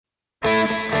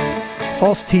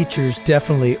False teachers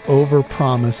definitely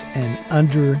overpromise and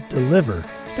underdeliver.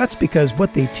 That's because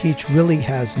what they teach really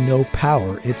has no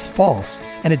power. It's false,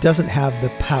 and it doesn't have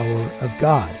the power of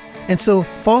God. And so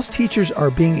false teachers are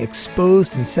being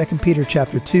exposed in 2 Peter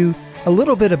chapter 2, a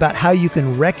little bit about how you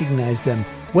can recognize them,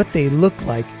 what they look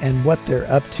like, and what they're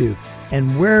up to,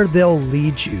 and where they'll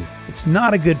lead you. It's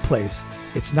not a good place.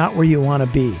 It's not where you want to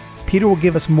be. Peter will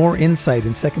give us more insight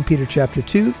in 2 Peter chapter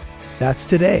 2. That's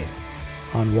today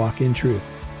on Walk in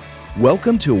Truth.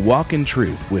 Welcome to Walk in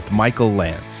Truth with Michael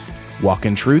Lance. Walk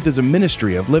in Truth is a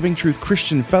ministry of Living Truth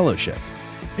Christian Fellowship.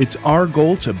 It's our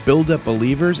goal to build up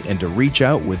believers and to reach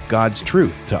out with God's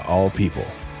truth to all people.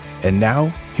 And now,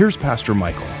 here's Pastor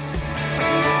Michael.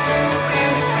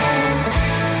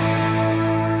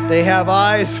 They have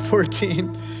eyes,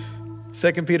 14,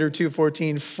 2 Peter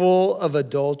 2:14, full of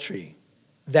adultery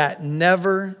that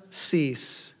never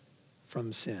cease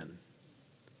from sin.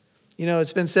 You know,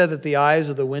 it's been said that the eyes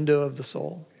are the window of the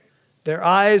soul. Their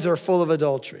eyes are full of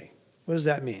adultery. What does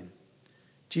that mean?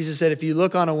 Jesus said, if you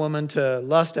look on a woman to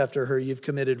lust after her, you've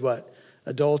committed what?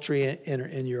 Adultery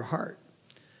in your heart.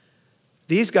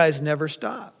 These guys never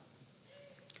stop.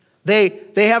 They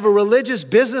have a religious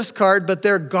business card, but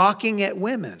they're gawking at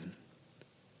women.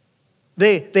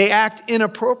 They act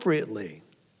inappropriately.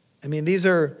 I mean, these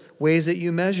are ways that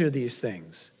you measure these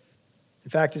things. In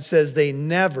fact, it says they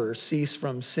never cease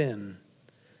from sin.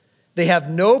 They have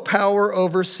no power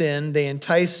over sin. They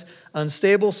entice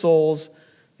unstable souls.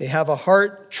 They have a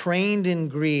heart trained in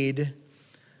greed.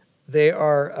 They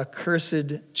are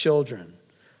accursed children.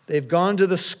 They've gone to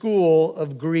the school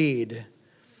of greed,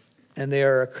 and they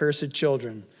are accursed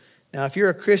children. Now, if you're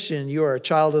a Christian, you are a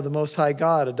child of the Most High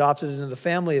God, adopted into the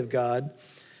family of God.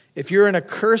 If you're an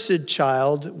accursed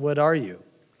child, what are you?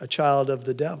 A child of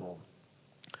the devil,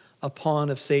 a pawn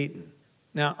of Satan.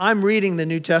 Now, I'm reading the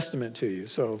New Testament to you,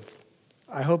 so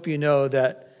I hope you know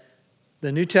that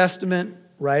the New Testament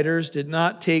writers did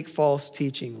not take false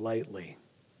teaching lightly.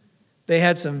 They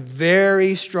had some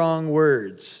very strong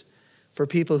words for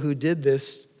people who did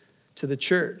this to the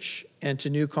church and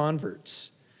to new converts.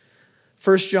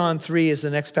 1 John 3 is the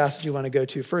next passage you want to go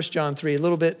to. 1 John 3, a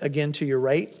little bit again to your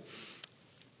right.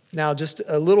 Now, just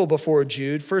a little before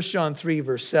Jude, 1 John 3,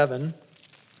 verse 7.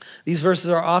 These verses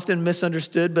are often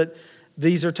misunderstood, but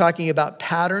these are talking about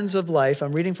patterns of life.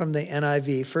 I'm reading from the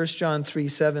NIV. 1 John 3,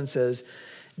 7 says,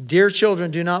 "Dear children,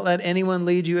 do not let anyone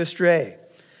lead you astray.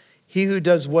 He who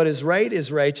does what is right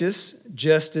is righteous,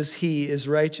 just as he is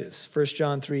righteous." 1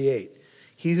 John 3, 8.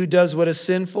 "He who does what is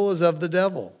sinful is of the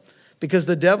devil, because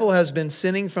the devil has been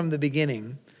sinning from the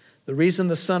beginning. The reason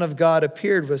the Son of God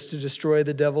appeared was to destroy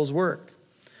the devil's work.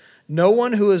 No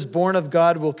one who is born of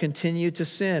God will continue to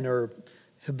sin or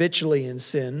habitually in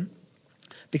sin,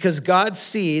 because God's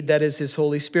seed, that is his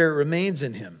Holy Spirit, remains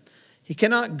in him. He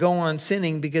cannot go on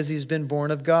sinning because he's been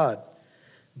born of God.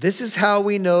 This is how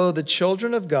we know the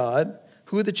children of God,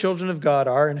 who the children of God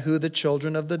are and who the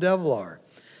children of the devil are.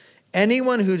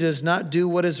 Anyone who does not do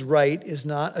what is right is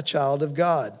not a child of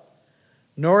God,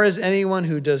 nor is anyone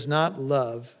who does not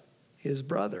love his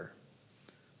brother."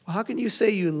 Well, how can you say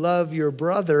you love your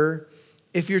brother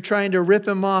if you're trying to rip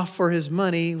him off for his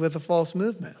money with a false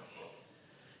movement?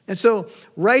 And so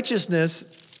righteousness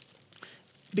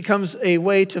becomes a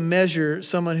way to measure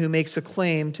someone who makes a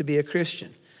claim to be a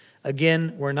Christian.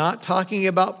 Again, we're not talking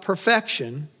about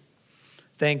perfection,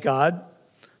 thank God.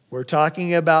 We're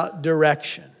talking about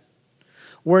direction.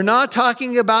 We're not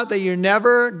talking about that you're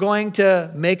never going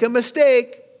to make a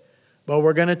mistake, but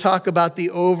we're going to talk about the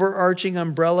overarching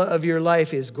umbrella of your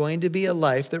life is going to be a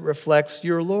life that reflects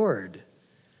your Lord.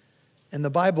 And the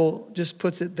Bible just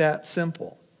puts it that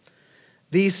simple.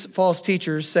 These false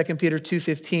teachers, 2 Peter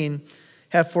 2:15,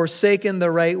 have forsaken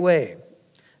the right way.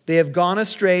 They have gone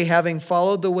astray, having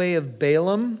followed the way of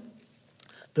Balaam,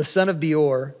 the son of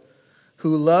Beor,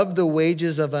 who loved the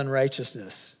wages of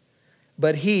unrighteousness.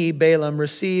 But he, Balaam,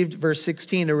 received, verse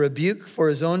 16, a rebuke for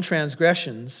his own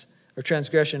transgression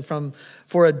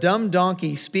for a dumb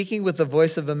donkey speaking with the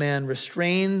voice of a man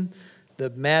restrained the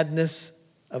madness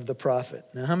of the prophet.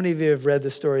 Now, how many of you have read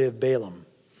the story of Balaam?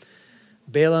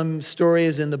 Balaam's story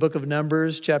is in the book of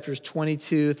Numbers, chapters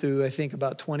 22 through, I think,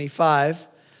 about 25.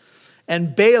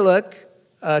 And Balak,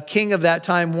 king of that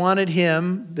time, wanted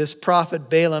him, this prophet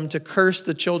Balaam, to curse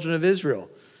the children of Israel.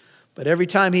 But every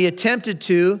time he attempted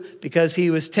to, because he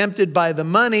was tempted by the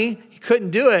money, he couldn't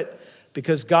do it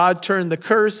because God turned the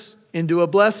curse into a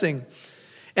blessing.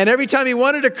 And every time he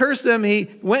wanted to curse them,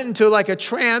 he went into like a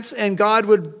trance and God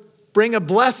would bring a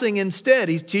blessing instead.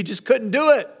 He just couldn't do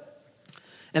it.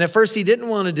 And at first he didn't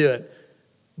want to do it,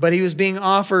 but he was being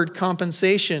offered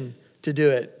compensation to do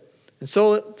it. And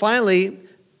so finally,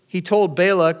 he told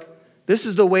Balak, this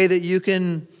is the way that you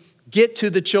can get to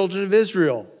the children of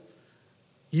Israel.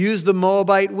 Use the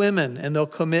Moabite women, and they'll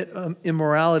commit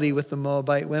immorality with the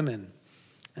Moabite women.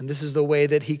 And this is the way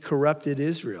that he corrupted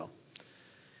Israel.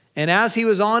 And as he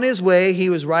was on his way, he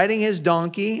was riding his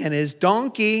donkey, and his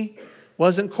donkey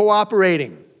wasn't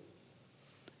cooperating.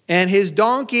 And his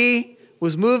donkey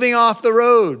was moving off the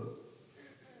road.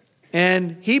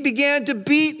 And he began to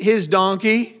beat his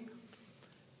donkey.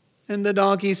 And the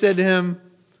donkey said to him,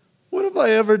 what have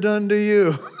I ever done to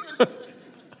you?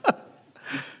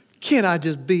 Can't I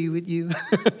just be with you?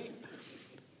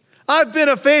 I've been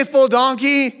a faithful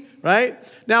donkey, right?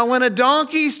 Now, when a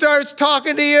donkey starts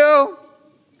talking to you,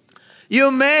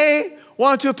 you may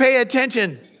want to pay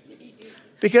attention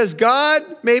because God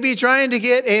may be trying to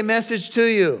get a message to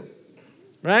you,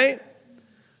 right?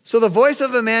 So the voice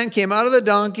of a man came out of the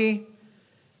donkey,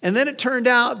 and then it turned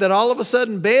out that all of a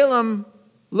sudden Balaam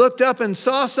looked up and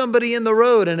saw somebody in the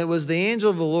road, and it was the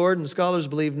angel of the Lord, and scholars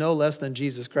believe no less than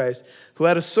Jesus Christ, who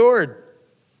had a sword.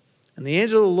 And the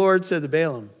angel of the Lord said to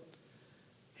Balaam,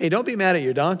 hey, don't be mad at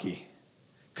your donkey,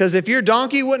 because if your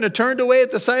donkey wouldn't have turned away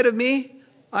at the sight of me,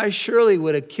 I surely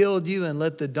would have killed you and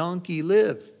let the donkey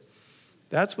live.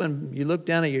 That's when you look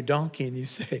down at your donkey and you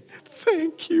say,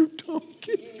 thank you,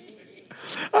 donkey.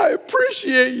 I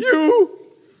appreciate you.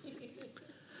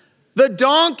 The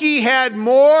donkey had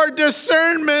more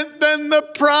discernment than the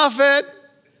prophet.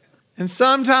 And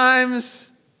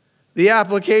sometimes the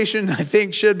application, I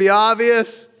think, should be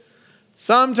obvious.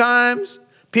 Sometimes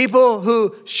people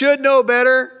who should know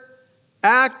better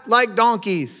act like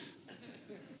donkeys.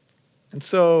 And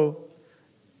so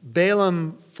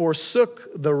Balaam forsook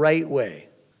the right way.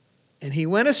 And he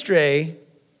went astray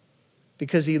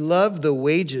because he loved the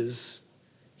wages.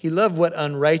 He loved what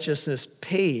unrighteousness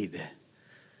paid.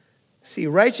 See,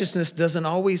 righteousness doesn't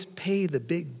always pay the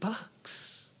big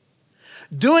bucks.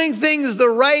 Doing things the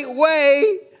right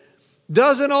way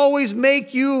doesn't always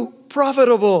make you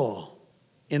profitable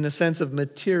in the sense of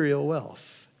material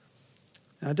wealth.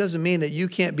 Now, it doesn't mean that you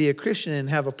can't be a Christian and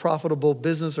have a profitable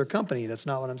business or company. That's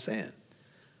not what I'm saying.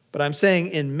 But I'm saying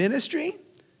in ministry,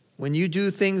 when you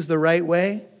do things the right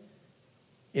way,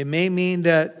 it may mean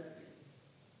that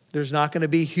there's not going to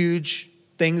be huge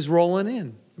things rolling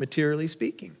in, materially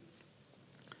speaking.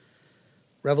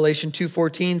 Revelation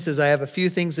 2:14 says, I have a few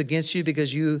things against you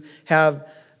because you have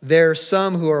there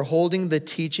some who are holding the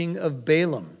teaching of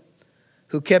Balaam,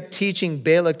 who kept teaching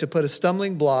Balak to put a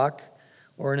stumbling block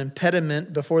or an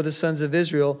impediment before the sons of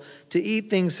Israel to eat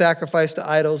things sacrificed to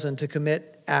idols and to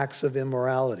commit acts of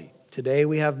immorality. Today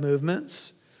we have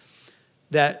movements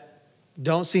that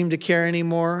don't seem to care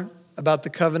anymore about the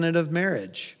covenant of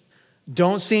marriage,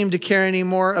 don't seem to care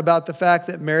anymore about the fact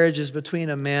that marriage is between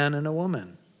a man and a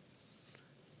woman.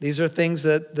 These are things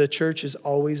that the church has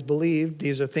always believed.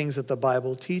 These are things that the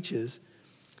Bible teaches.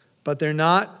 But they're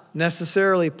not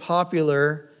necessarily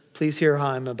popular, please hear how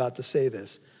I'm about to say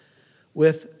this,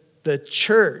 with the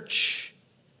church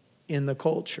in the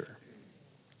culture.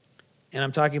 And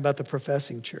I'm talking about the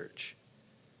professing church.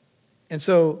 And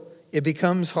so it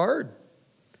becomes hard.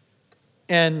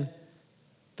 And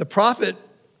the prophet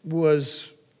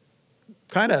was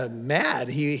kind of mad.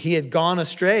 He had gone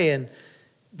astray, and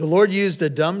the Lord used a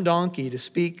dumb donkey to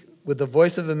speak with the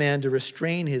voice of a man to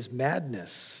restrain his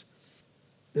madness.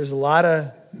 There's a lot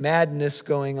of madness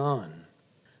going on.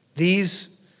 These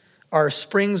are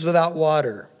springs without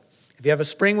water. If you have a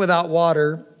spring without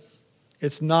water,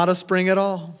 it's not a spring at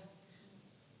all.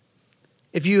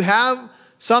 If you have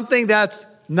something that's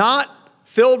not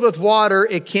filled with water,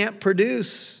 it can't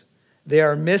produce. They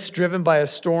are mist driven by a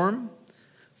storm,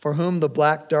 for whom the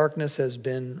black darkness has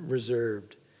been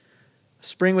reserved.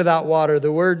 Spring without water.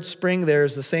 The word spring there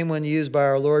is the same one used by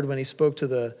our Lord when he spoke to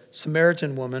the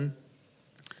Samaritan woman.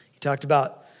 He talked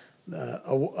about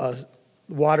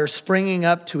water springing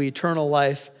up to eternal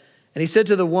life. And he said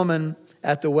to the woman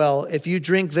at the well, if you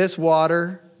drink this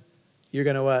water, you're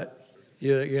going to what?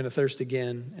 You're going to thirst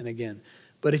again and again.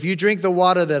 But if you drink the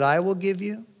water that I will give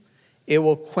you, it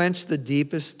will quench the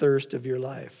deepest thirst of your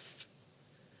life.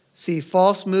 See,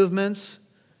 false movements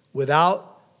without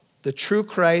the true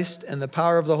Christ and the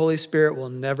power of the Holy Spirit will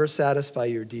never satisfy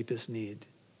your deepest need.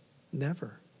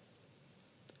 Never.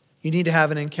 You need to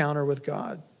have an encounter with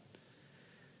God.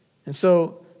 And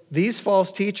so these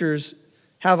false teachers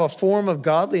have a form of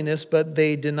godliness, but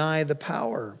they deny the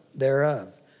power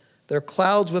thereof. They're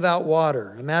clouds without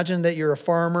water. Imagine that you're a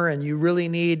farmer and you really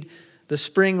need the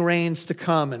spring rains to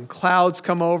come, and clouds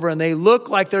come over and they look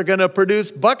like they're going to produce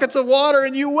buckets of water,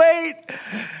 and you wait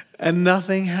and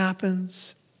nothing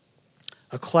happens.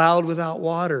 A cloud without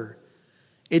water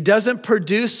It doesn't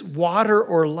produce water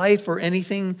or life or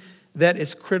anything that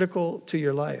is critical to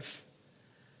your life.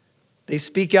 They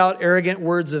speak out arrogant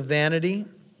words of vanity.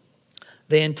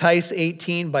 They entice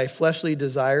 18 by fleshly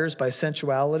desires, by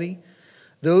sensuality.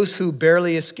 Those who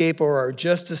barely escape or are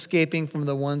just escaping from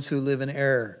the ones who live in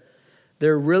error.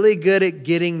 They're really good at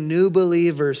getting new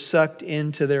believers sucked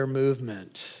into their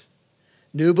movement.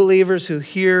 New believers who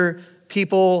hear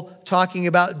people talking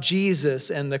about Jesus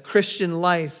and the Christian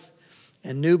life.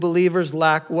 And new believers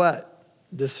lack what?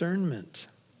 Discernment.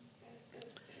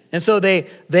 And so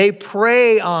they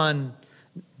prey on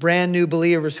brand new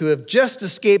believers who have just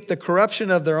escaped the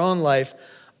corruption of their own life,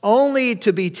 only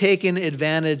to be taken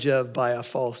advantage of by a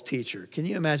false teacher. Can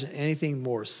you imagine anything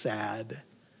more sad?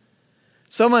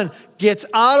 Someone gets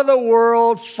out of the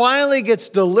world, finally gets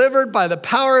delivered by the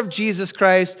power of Jesus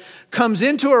Christ, comes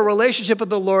into a relationship with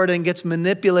the Lord, and gets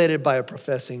manipulated by a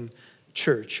professing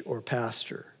church or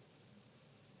pastor.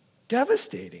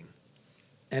 Devastating.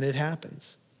 And it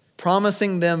happens.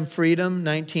 Promising them freedom,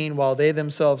 19, while they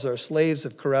themselves are slaves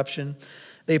of corruption.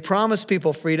 They promise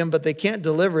people freedom, but they can't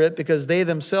deliver it because they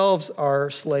themselves are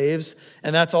slaves,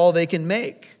 and that's all they can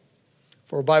make.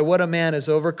 For by what a man is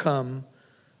overcome,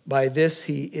 by this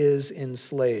he is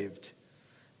enslaved.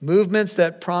 Movements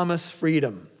that promise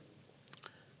freedom.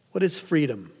 What is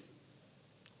freedom?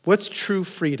 What's true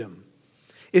freedom?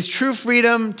 Is true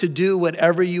freedom to do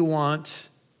whatever you want,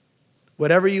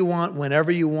 whenever you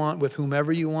want, with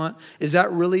whomever you want? Is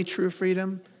that really true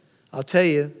freedom? I'll tell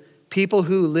you, people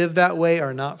who live that way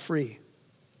are not free.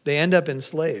 They end up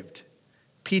enslaved.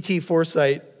 P.T.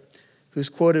 Forsyth, who's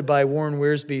quoted by Warren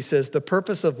Wiersbe, says, "The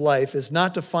purpose of life is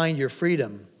not to find your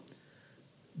freedom,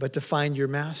 but to find your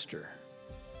master."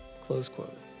 Close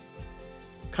quote.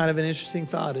 Kind of an interesting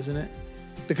thought, isn't it?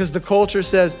 Because the culture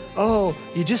says, oh,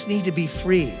 you just need to be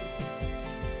free.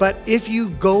 But if you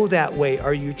go that way,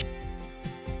 are you...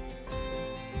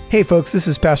 Hey folks, this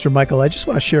is Pastor Michael. I just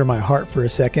want to share my heart for a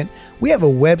second. We have a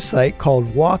website called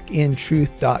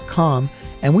walkintruth.com,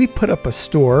 and we put up a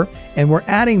store, and we're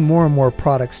adding more and more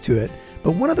products to it.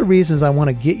 But one of the reasons I want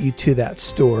to get you to that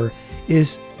store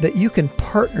is that you can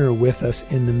partner with us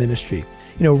in the ministry.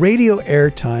 You know, radio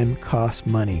airtime costs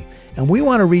money, and we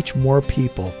want to reach more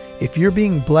people. If you're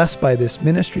being blessed by this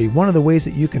ministry, one of the ways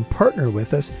that you can partner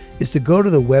with us is to go to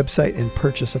the website and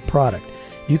purchase a product.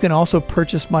 You can also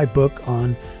purchase my book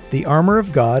on the armor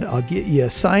of God. I'll get you a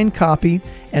signed copy,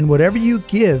 and whatever you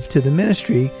give to the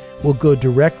ministry will go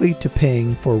directly to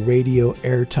paying for radio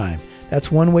airtime.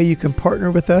 That's one way you can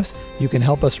partner with us. You can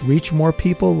help us reach more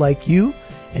people like you,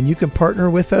 and you can partner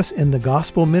with us in the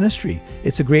gospel ministry.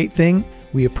 It's a great thing.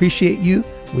 We appreciate you.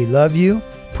 We love you.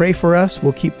 Pray for us.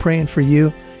 We'll keep praying for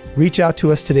you. Reach out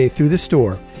to us today through the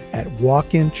store at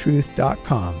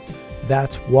walkintruth.com.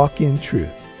 That's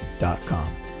walkintruth.com.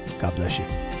 God bless you.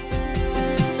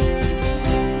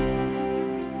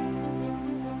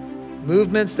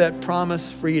 Movements that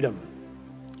promise freedom.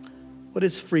 What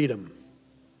is freedom?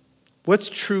 What's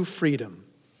true freedom?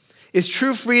 Is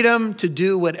true freedom to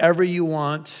do whatever you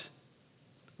want,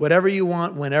 whenever you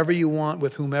want,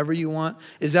 with whomever you want?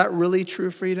 Is that really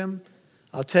true freedom?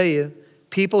 I'll tell you,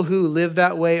 people who live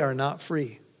that way are not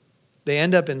free. They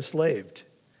end up enslaved.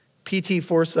 P.T.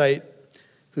 Forsyth,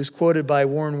 who's quoted by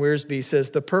Warren Wiersbe,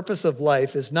 says, "The purpose of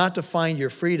life is not to find your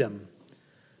freedom,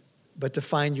 but to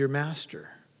find your master."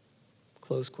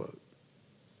 Close quote.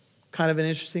 Kind of an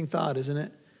interesting thought, isn't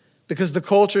it? Because the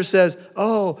culture says,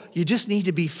 oh, you just need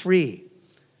to be free.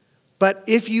 But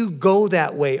if you go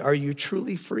that way, are you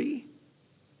truly free?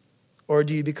 Or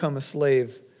do you become a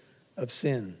slave of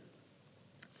sin?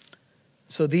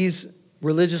 So these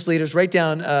religious leaders, write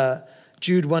down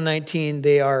Jude 1:19,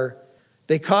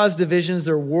 they cause divisions,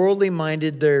 they're worldly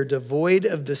minded, they're devoid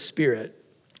of the Spirit.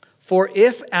 For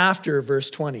if after, verse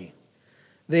 20,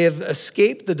 they have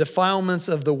escaped the defilements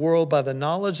of the world by the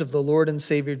knowledge of the Lord and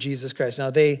Savior Jesus Christ. Now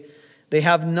they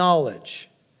have knowledge,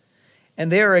 and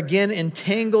they are again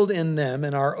entangled in them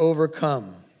and are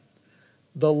overcome.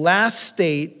 The last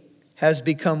state has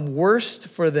become worse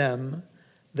for them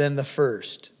than the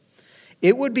first.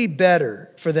 It would be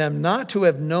better for them not to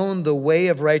have known the way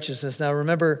of righteousness. Now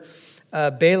remember,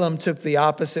 Balaam took the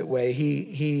opposite way.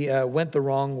 He went the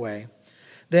wrong way.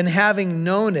 Than having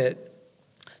known it,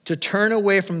 to turn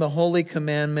away from the holy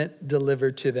commandment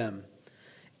delivered to them.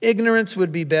 Ignorance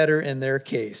would be better in their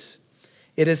case.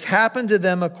 It has happened to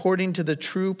them according to the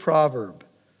true proverb.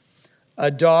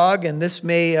 A dog, and this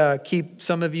may keep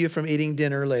some of you from eating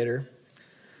dinner later,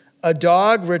 a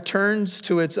dog returns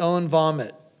to its own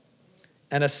vomit,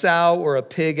 and a sow or a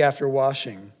pig after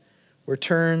washing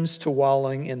returns to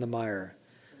wallowing in the mire.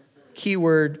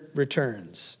 Keyword,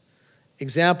 returns.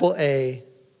 Example A,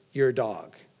 your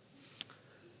dog.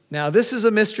 Now, this is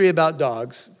a mystery about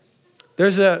dogs.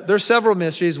 There's several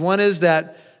mysteries. One is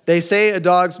that they say a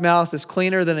dog's mouth is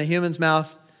cleaner than a human's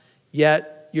mouth,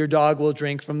 yet your dog will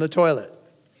drink from the toilet.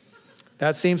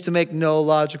 That seems to make no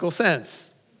logical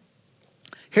sense.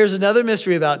 Here's another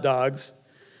mystery about dogs.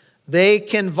 They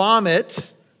can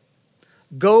vomit,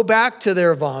 go back to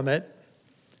their vomit,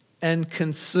 and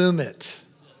consume it,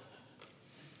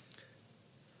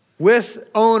 with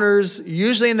owners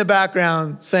usually in the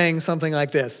background saying something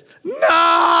like this: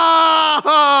 "No!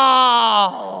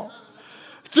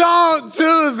 Don't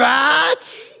do that!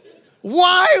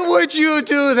 Why would you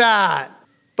do that?"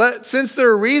 But since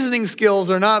their reasoning skills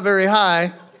are not very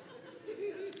high,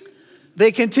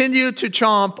 they continue to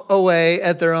chomp away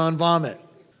at their own vomit.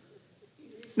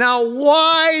 Now,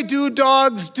 why do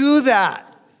dogs do that?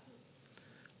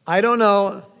 I don't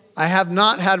know. I have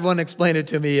not had one explain it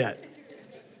to me yet.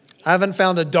 I haven't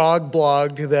found a dog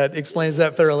blog that explains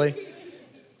that thoroughly.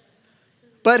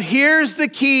 But here's the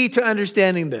key to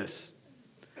understanding this.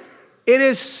 It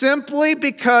is simply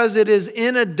because it is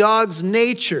in a dog's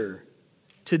nature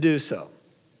to do so.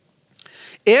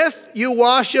 If you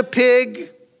wash a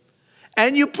pig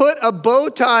and you put a bow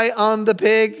tie on the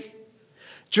pig,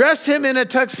 dress him in a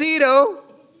tuxedo,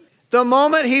 the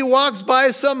moment he walks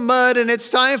by some mud and it's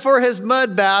time for his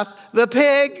mud bath, the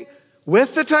pig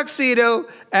with the tuxedo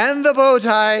and the bow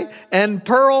tie and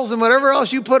pearls and whatever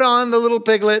else you put on the little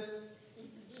piglet,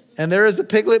 and there is a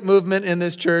piglet movement in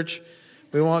this church.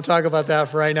 We won't talk about that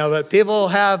for right now, but people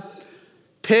have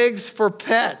pigs for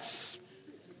pets.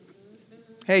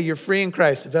 Hey, you're free in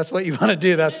Christ. If that's what you want to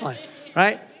do, that's fine,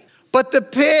 right? But the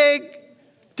pig,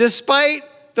 despite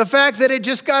the fact that it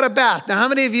just got a bath. Now, how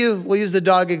many of you, we'll use the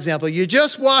dog example. You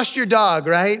just washed your dog,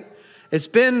 right? It's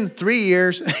been 3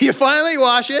 years. You finally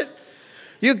wash it.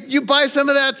 You buy some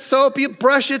of that soap. You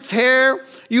brush its hair.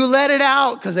 You let it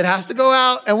out because it has to go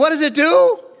out. And what does it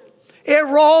do? It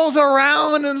rolls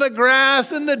around in the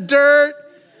grass and the dirt.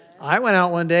 I went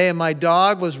out one day and my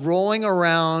dog was rolling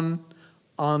around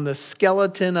on the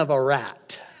skeleton of a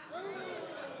rat.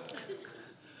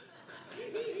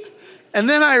 And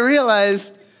then I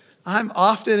realized I'm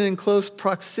often in close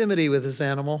proximity with this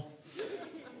animal.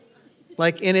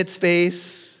 Like in its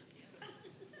face.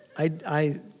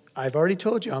 I've already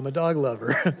told you I'm a dog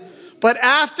lover. But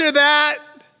after that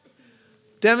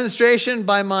demonstration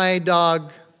by my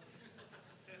dog,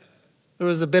 there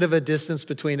was a bit of a distance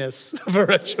between us for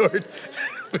a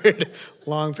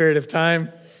long period of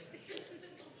time.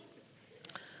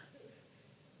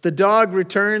 The dog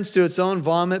returns to its own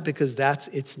vomit because that's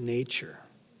its nature.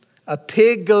 A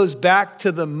pig goes back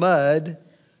to the mud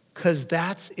because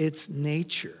that's its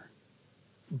nature.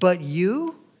 But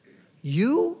you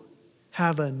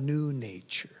have a new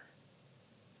nature.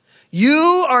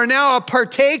 You are now a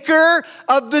partaker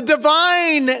of the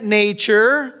divine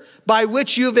nature by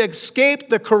which you've escaped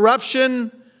the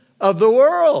corruption of the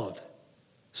world.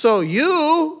 So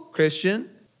you, Christian,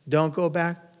 don't go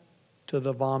back to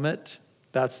the vomit.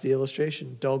 That's the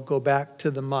illustration. Don't go back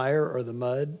to the mire or the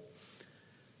mud.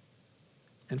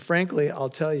 And frankly, I'll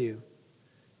tell you,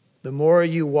 the more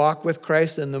you walk with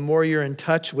Christ and the more you're in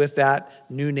touch with that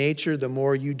new nature, the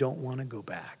more you don't want to go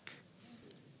back.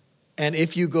 And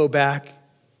if you go back,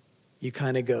 you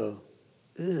kind of go,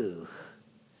 ooh,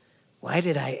 why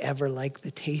did I ever like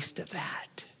the taste of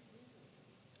that?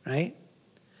 Right?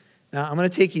 Now, I'm going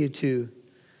to take you to,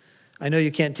 I know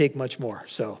you can't take much more,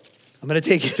 so I'm going to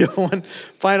take you to one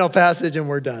final passage and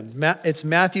we're done. It's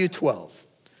Matthew 12.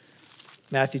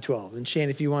 Matthew 12. And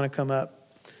Shane, if you want to come up,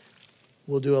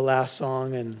 we'll do a last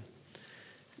song. And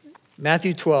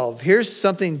Matthew 12. Here's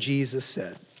something Jesus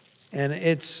said. And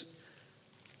it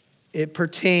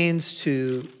pertains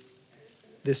to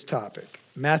this topic.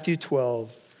 Matthew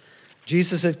 12.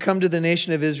 Jesus had come to the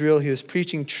nation of Israel. He was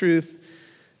preaching truth,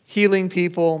 healing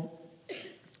people.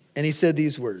 And he said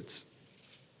these words.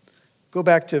 Go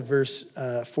back to verse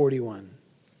 41.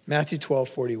 Matthew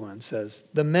 12:41 says,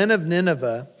 "The men of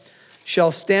Nineveh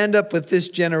shall stand up with this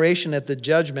generation at the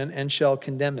judgment and shall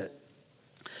condemn it.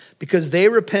 Because they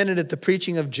repented at the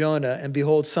preaching of Jonah, and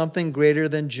behold, something greater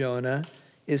than Jonah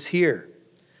is here.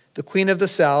 The queen of the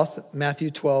south,"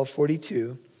 Matthew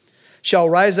 12:42, "shall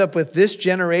rise up with this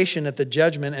generation at the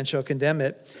judgment and shall condemn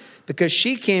it, because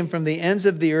she came from the ends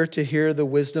of the earth to hear the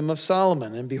wisdom of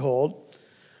Solomon. And behold,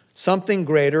 something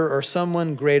greater or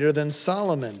someone greater than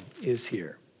Solomon is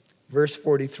here." Verse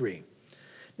 43.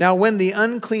 "Now when the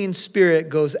unclean spirit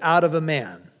goes out of a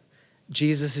man,"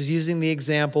 Jesus is using the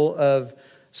example of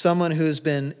someone who's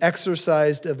been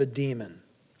exorcised of a demon.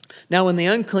 Now, when the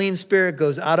unclean spirit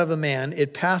goes out of a man,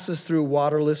 it passes through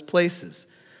waterless places,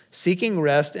 seeking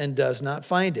rest and does not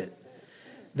find it.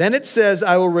 Then it says,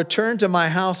 I will return to my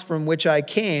house from which I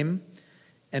came.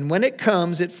 And when it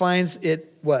comes, it finds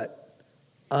it what?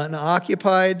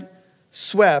 Unoccupied,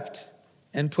 swept,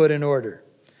 and put in order.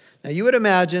 Now, you would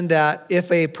imagine that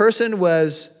if a person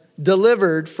was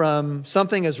delivered from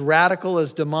something as radical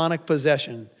as demonic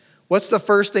possession, what's the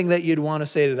first thing that you'd want to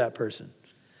say to that person?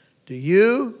 Do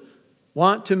you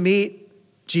want to meet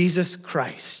Jesus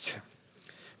Christ?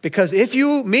 Because if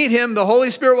you meet him, the Holy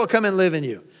Spirit will come and live in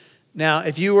you. Now,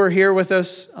 if you were here with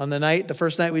us on the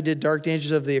first night we did Dark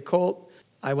Dangers of the Occult,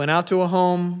 I went out to a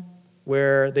home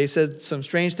where they said some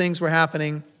strange things were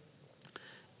happening.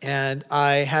 And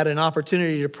I had an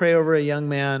opportunity to pray over a young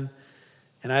man.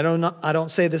 And I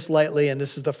don't say this lightly, and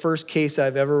this is the first case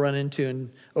I've ever run into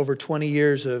in over 20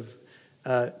 years of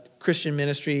Christian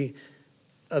ministry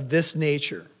of this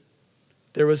nature.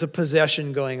 There was a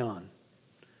possession going on.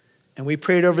 And we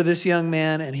prayed over this young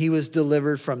man, and he was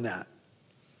delivered from that.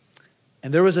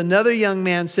 And there was another young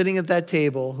man sitting at that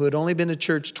table who had only been to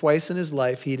church twice in his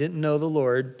life. He didn't know the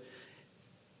Lord.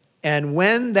 And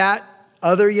when that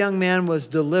other young man was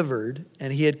delivered,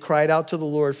 and he had cried out to the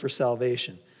Lord for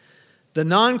salvation, the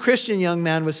non-Christian young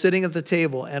man was sitting at the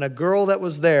table, and a girl that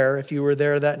was there, if you were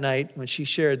there that night when she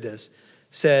shared this,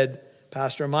 said,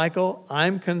 Pastor Michael,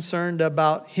 I'm concerned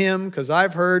about him because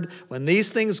I've heard when these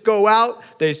things go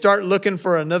out, they start looking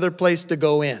for another place to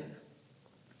go in.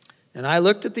 And I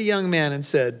looked at the young man and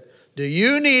said, do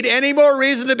you need any more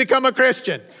reason to become a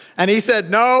Christian? And he said,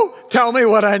 no, tell me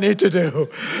what I need to do.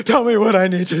 Tell me what I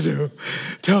need to do.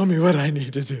 Tell me what I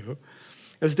need to do.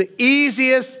 It was the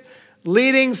easiest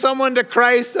leading someone to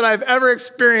Christ that I've ever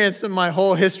experienced in my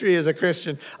whole history as a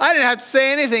Christian. I didn't have to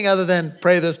say anything other than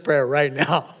pray this prayer right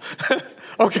now.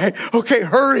 Okay,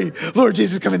 hurry. Lord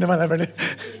Jesus, come into my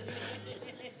life.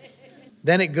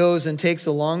 Then it goes and takes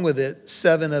along with it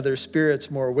 7 other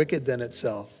spirits more wicked than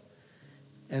itself.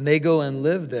 And they go and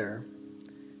live there.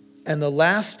 And the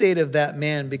last state of that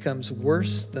man becomes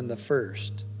worse than the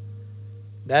first.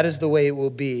 That is the way it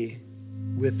will be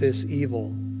with this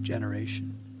evil generation.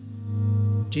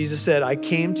 Jesus said, I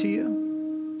came to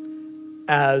you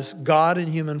as God in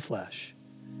human flesh.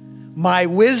 My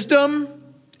wisdom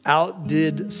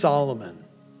outdid Solomon.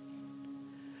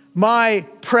 My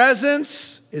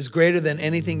presence is greater than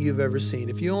anything you've ever seen.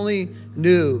 If you only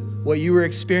knew what you were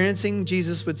experiencing,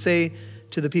 Jesus would say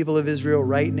to the people of Israel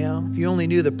right now, if you only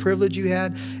knew the privilege you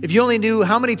had, if you only knew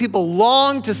how many people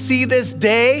long to see this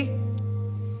day,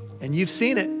 and you've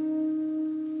seen it.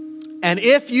 And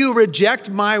if you reject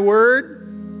my word,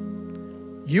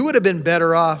 you would have been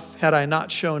better off had I not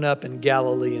shown up in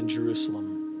Galilee and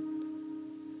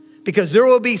Jerusalem. Because there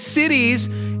will be cities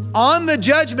on the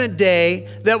judgment day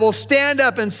that will stand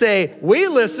up and say, we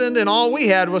listened and all we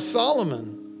had was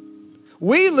Solomon.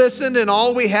 We listened and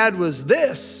all we had was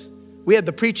this. We had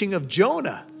the preaching of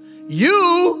Jonah.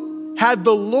 You had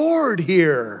the Lord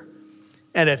here.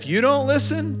 And if you don't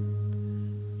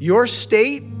listen, your last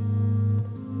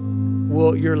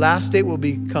state will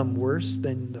become worse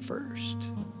than the first.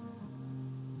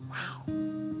 Wow.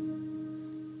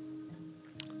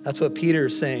 That's what Peter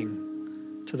is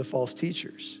saying to the false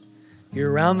teachers.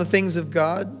 You're around the things of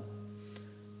God.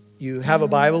 You have a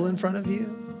Bible in front of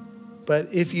you.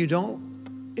 But if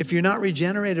you're not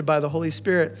regenerated by the Holy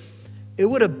Spirit, it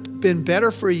would have been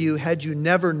better for you had you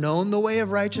never known the way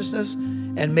of righteousness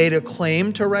and made a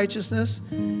claim to righteousness.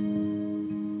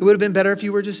 It would have been better if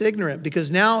you were just ignorant,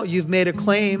 because now you've made a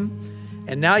claim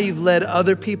and now you've led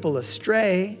other people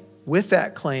astray with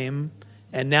that claim.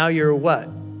 And now you're what?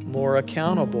 More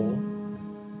accountable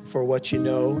for what you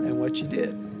know and what you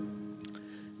did.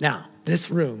 Now, this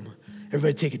room,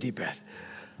 everybody take a deep breath,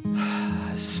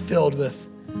 is filled with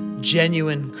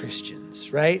genuine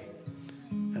Christians, right?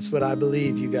 That's what I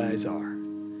believe you guys are.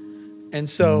 And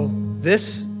so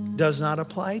this does not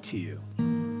apply to you.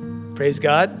 Praise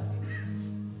God.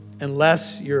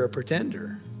 Unless you're a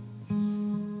pretender.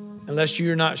 Unless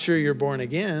you're not sure you're born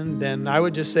again, then I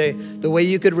would just say the way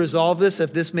you could resolve this,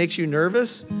 if this makes you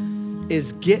nervous,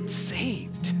 is get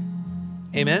saved.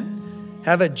 Amen?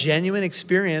 Have a genuine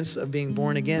experience of being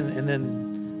born again, and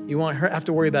then you won't have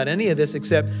to worry about any of this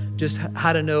except just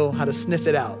how to know how to sniff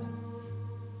it out.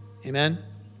 Amen?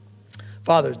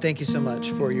 Father, thank you so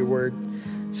much for your word.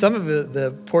 Some of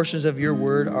the portions of your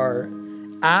word are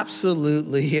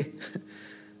absolutely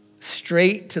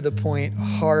straight to the point,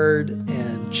 hard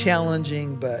and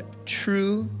challenging, but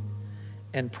true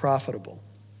and profitable.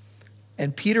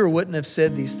 And Peter wouldn't have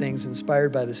said these things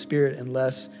inspired by the Spirit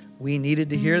unless we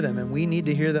needed to hear them, and we need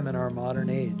to hear them in our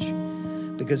modern age.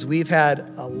 because we've had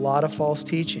a lot of false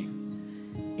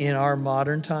teaching in our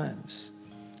modern times.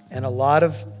 And a lot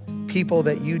of people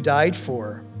that you died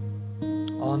for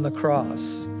on the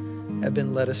cross have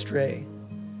been led astray.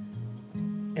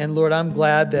 And Lord, I'm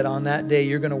glad that on that day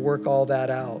you're going to work all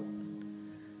that out.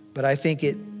 But I think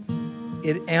it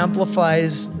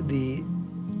amplifies the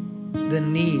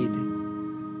need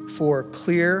for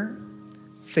clear,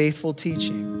 faithful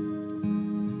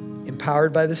teaching,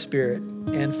 empowered by the Spirit,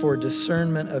 and for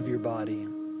discernment of your body.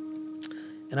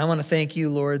 And I want to thank you,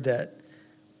 Lord, that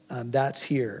that's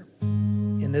here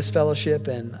in this fellowship.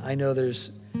 And I know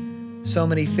there's so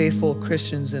many faithful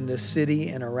Christians in this city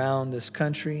and around this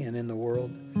country and in the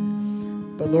world.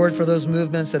 But Lord, for those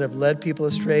movements that have led people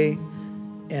astray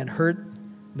and hurt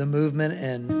the movement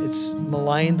and it's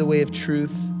maligned the way of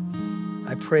truth,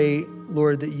 I pray,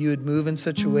 Lord, that you would move in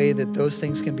such a way that those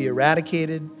things can be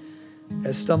eradicated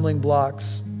as stumbling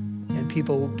blocks and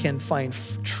people can find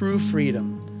true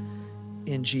freedom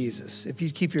in Jesus. If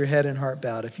you keep your head and heart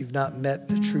bowed, if you've not met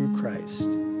the true Christ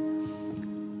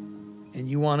and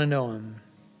you want to know him,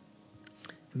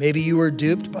 maybe you were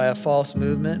duped by a false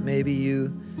movement, maybe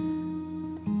you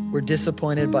were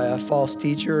disappointed by a false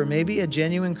teacher, or maybe a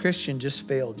genuine Christian just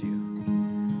failed you.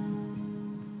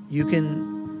 You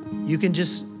can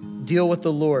just deal with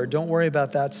the Lord. Don't worry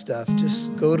about that stuff.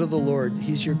 Just go to the Lord.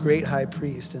 He's your great high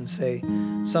priest, and say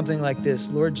something like this: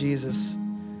 Lord Jesus,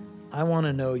 I want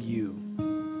to know you.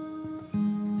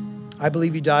 I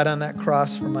believe you died on that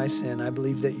cross for my sin. I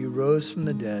believe that you rose from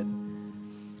the dead.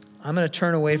 I'm going to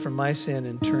turn away from my sin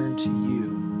and turn to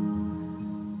you.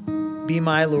 Be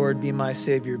my Lord, be my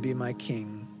Savior, be my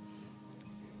King.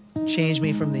 Change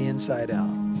me from the inside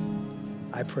out.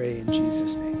 I pray in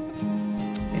Jesus' name.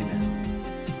 Amen.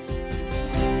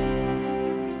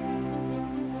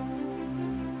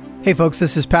 Hey folks,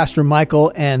 this is Pastor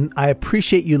Michael, and I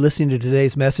appreciate you listening to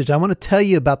today's message. I want to tell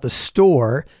you about the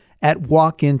store at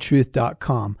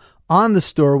walkintruth.com. On the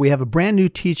store, we have a brand new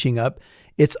teaching up.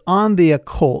 It's on the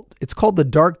occult. It's called The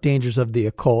Dark Dangers of the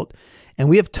Occult. And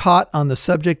we have taught on the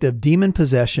subject of demon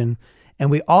possession,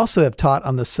 and we also have taught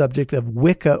on the subject of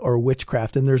Wicca or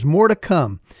witchcraft, and there's more to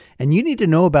come. And you need to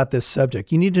know about this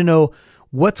subject. You need to know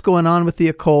what's going on with the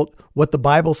occult, what the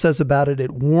Bible says about it.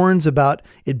 It warns about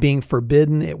it being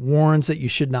forbidden. It warns that you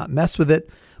should not mess with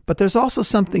it. But there's also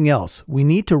something else. We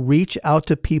need to reach out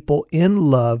to people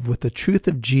in love with the truth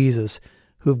of Jesus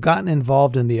who have gotten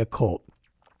involved in the occult.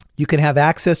 You can have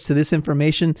access to this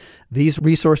information, these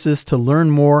resources, to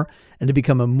learn more and to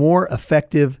become a more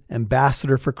effective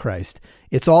ambassador for Christ.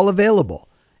 It's all available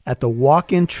at the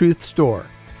Walk in Truth store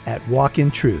at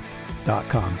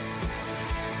walkintruth.com.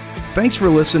 Thanks for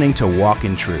listening to Walk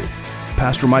in Truth.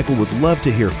 Pastor Michael would love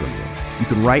to hear from you. You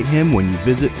can write him when you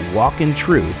visit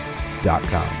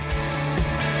walkintruth.com.